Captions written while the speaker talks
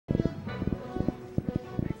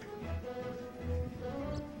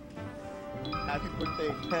Happy birthday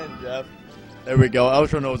again, Jeff. There we go.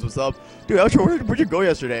 Outro knows what's up. Dude, Outro, where'd you go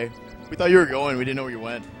yesterday? We thought you were going. We didn't know where you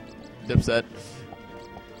went. Dipset.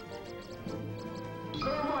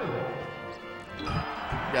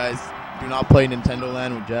 Guys, do not play Nintendo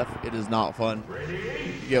Land with Jeff. It is not fun.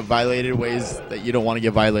 You get violated ways that you don't want to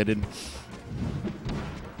get violated.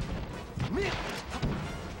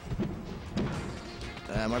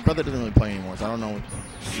 My brother doesn't really play anymore, so I don't know.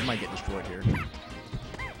 He might get destroyed here.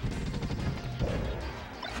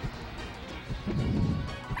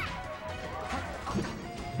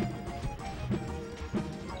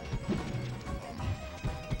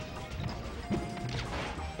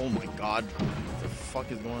 Oh my god. What the fuck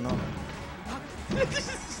is going on?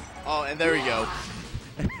 Oh, and there we go.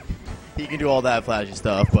 He can do all that flashy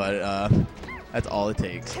stuff, but that's all it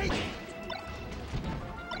takes.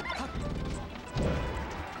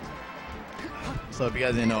 So if you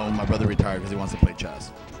guys didn't know, my brother retired because he wants to play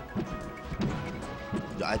chess.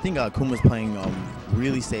 I think KumA's playing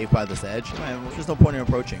really safe by this edge. Man, there's no point in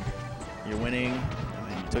approaching. You're winning,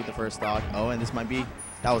 and you took the first stock. Oh, and this might be...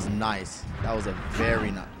 That was nice. That was a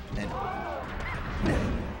very nice...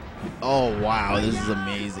 Oh, wow. This is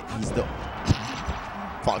amazing. He's still...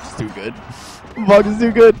 Fox is too good. Fox is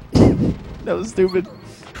too good. That was stupid.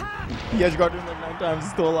 He edge guarded him like 9 times.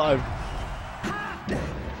 He's still alive.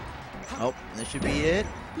 Oh, this should be it.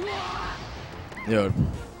 Dude,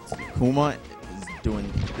 KumA is doing...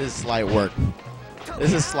 This is slight work.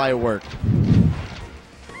 This is slight work.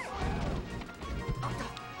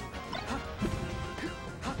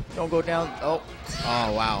 Don't go down. Oh,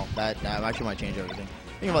 wow. That actually might change everything.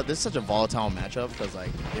 Think about this. Is such a volatile matchup because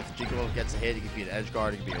like if Jigglypuff gets a hit, it could be an edge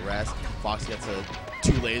guard, it could be a rest. Fox gets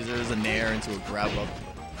two lasers, a nair into a grab up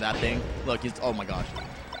that thing. Look, he's oh my gosh,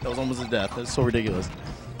 that was almost his death. That's so ridiculous.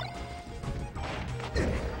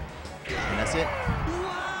 And that's it.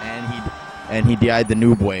 And he DI'd the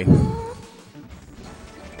noob way.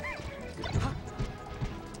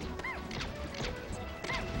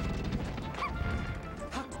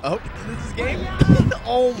 Oh, this is game.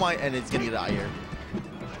 Oh my, and it's gonna get out of here.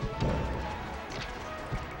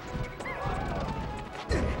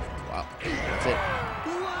 Wow, that's it.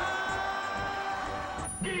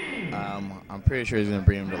 I'm pretty sure he's gonna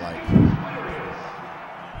bring him to like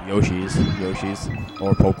Yoshi's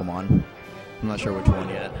or Pokemon. I'm not sure which one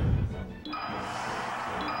yet.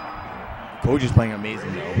 Koji's playing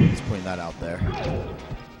amazing though. He's putting that out there.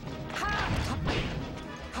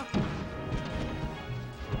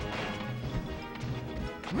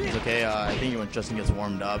 It's okay. I think when Justin gets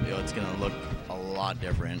warmed up, it's gonna look a lot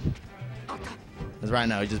different. Because right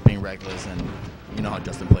now he's just being reckless, and you know how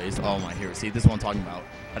Justin plays. Oh my, here. See, this is what I'm talking about.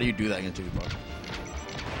 How do you do that against Jigglypuff?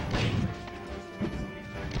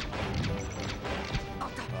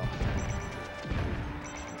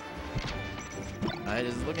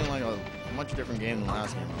 It's looking like a much different game than the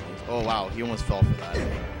last game. Oh wow, he almost fell for that,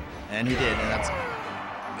 and he did, and that's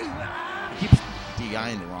he keeps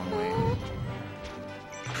DIing the wrong way.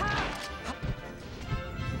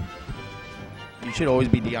 You should always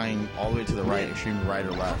be DIing all the way to the right, extreme right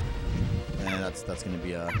or left, and that's gonna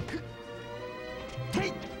be a.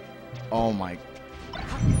 Oh my!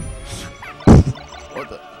 What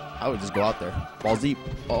the? I would just go out there, balls deep.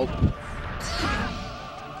 Oh.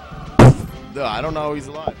 No, I don't know how he's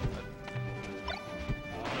alive.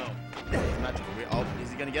 Oh,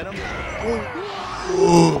 is he gonna get him?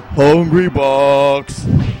 Oh. Hungry box.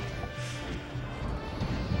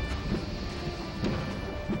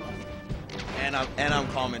 And I'm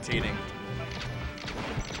commentating.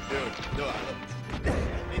 Dude,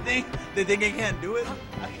 they think I can't do it?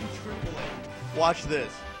 I can triple it. Watch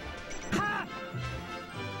this.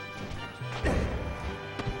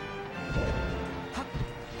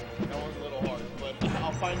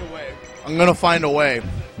 Find a way. I'm gonna find a way.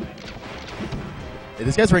 Hey,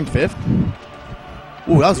 this guy's ranked 5th.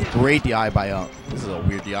 Ooh, that was great DI by this is a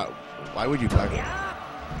weird DI. Why would you back?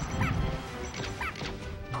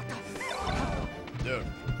 Dude,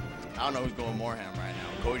 I don't know who's going more ham right now,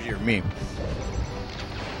 Koji or me.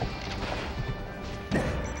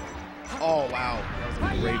 Oh wow, that was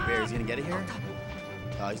a great bear. Is he gonna get it here?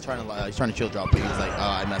 He's trying to chill drop, but he's like,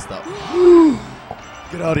 I messed up.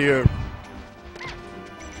 Get out of here.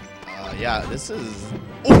 Yeah, this is...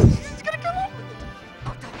 Oh, he's gonna come up!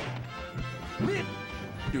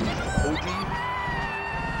 Dude, OG?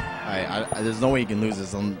 There's no way he can lose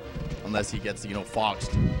this unless he gets,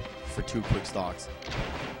 foxed for 2 quick stocks.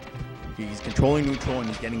 He's controlling neutral and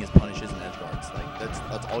he's getting his punishes and edge guards. Like,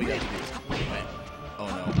 that's all you have to do. Wait. Oh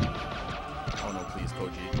no. Oh no, please,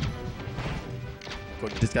 Koji.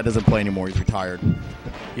 This guy doesn't play anymore, he's retired.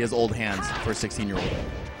 He has old hands for a 16-year-old.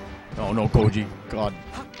 Oh no, Koji. God,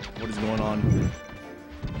 what is going on?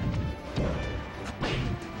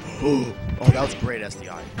 Oh, that was great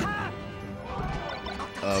SDI.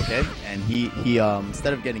 Okay, and he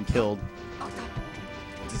instead of getting killed,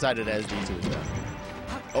 decided to SD to his death.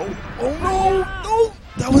 Oh no, no,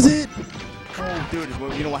 that was it. Oh, dude,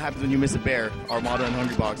 you know what happens when you miss a bear? Armada and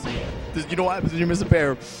Hungry Box. You know what happens when you miss a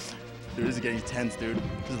bear? Dude, this is getting tense, dude.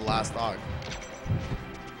 This is the last stock.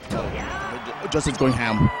 Oh, Justin's going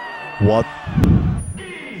ham. What?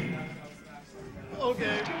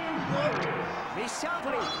 Okay.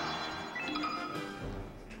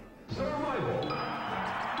 Survival.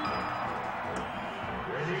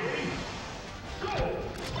 Ready? Go.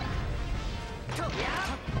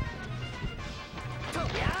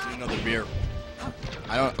 Another beer.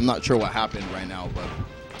 I'm not sure what happened right now, but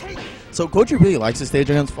so Koji really likes the stage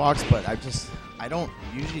against Fox, but I don't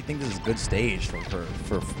usually think this is a good stage for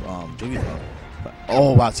Jigglypuff. But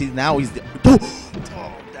oh wow, see now he's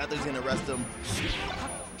Dadler's gonna arrest him.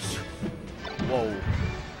 Whoa.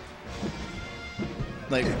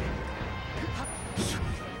 Like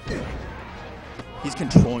he's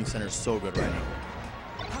controlling center so good right now.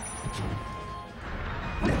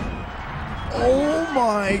 Oh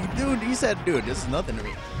my, dude, he said, dude, this is nothing to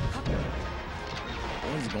me.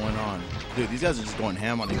 What is going on? Dude, these guys are just going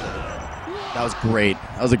ham on each other. That was great.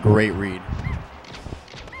 That was a great read.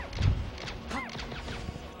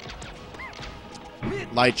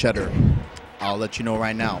 Light cheddar. I'll let you know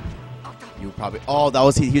right now. You probably, oh, that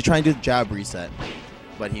was, he was trying to do the jab reset,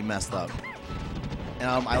 but he messed up. And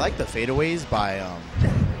I like the fadeaways by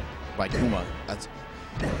KumA.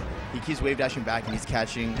 He keeps wave dashing back and he's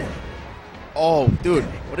catching. Oh, dude,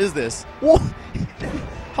 what is this? Whoa.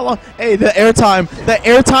 How long? Hey, the airtime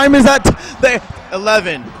is at the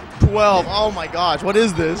 11, 12. Oh my gosh, what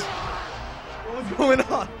is this? What's going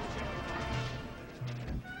on?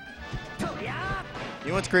 You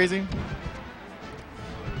know what's crazy?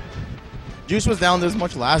 Juice was down this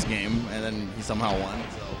much last game, and then he somehow won.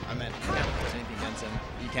 So I meant you can't push anything against him.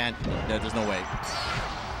 You can't. There's no way.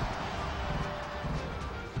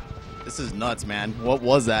 This is nuts, man. What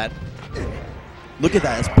was that? Look at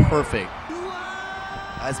that. That's perfect.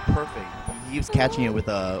 That's perfect. He was catching it with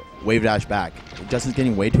a wave dash back. Justin's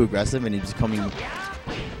getting way too aggressive, and he's coming.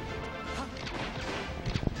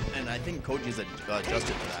 And I think Koji's adjusted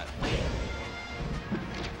to that.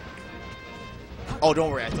 Oh,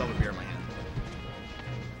 don't worry. I still have a beer in my hand.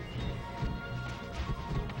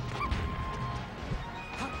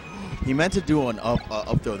 He meant to do an up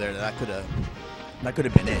throw there. That could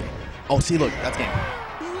have been it. Oh, see, look, that's game.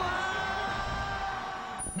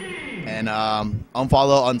 And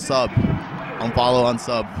unfollow, unsub, unfollow,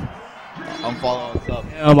 unsub, unfollow, unsub.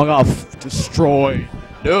 Oh my god, destroyed.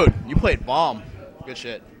 Dude, you played bomb. Good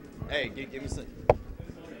shit. Hey, give me some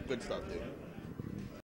good stuff, dude.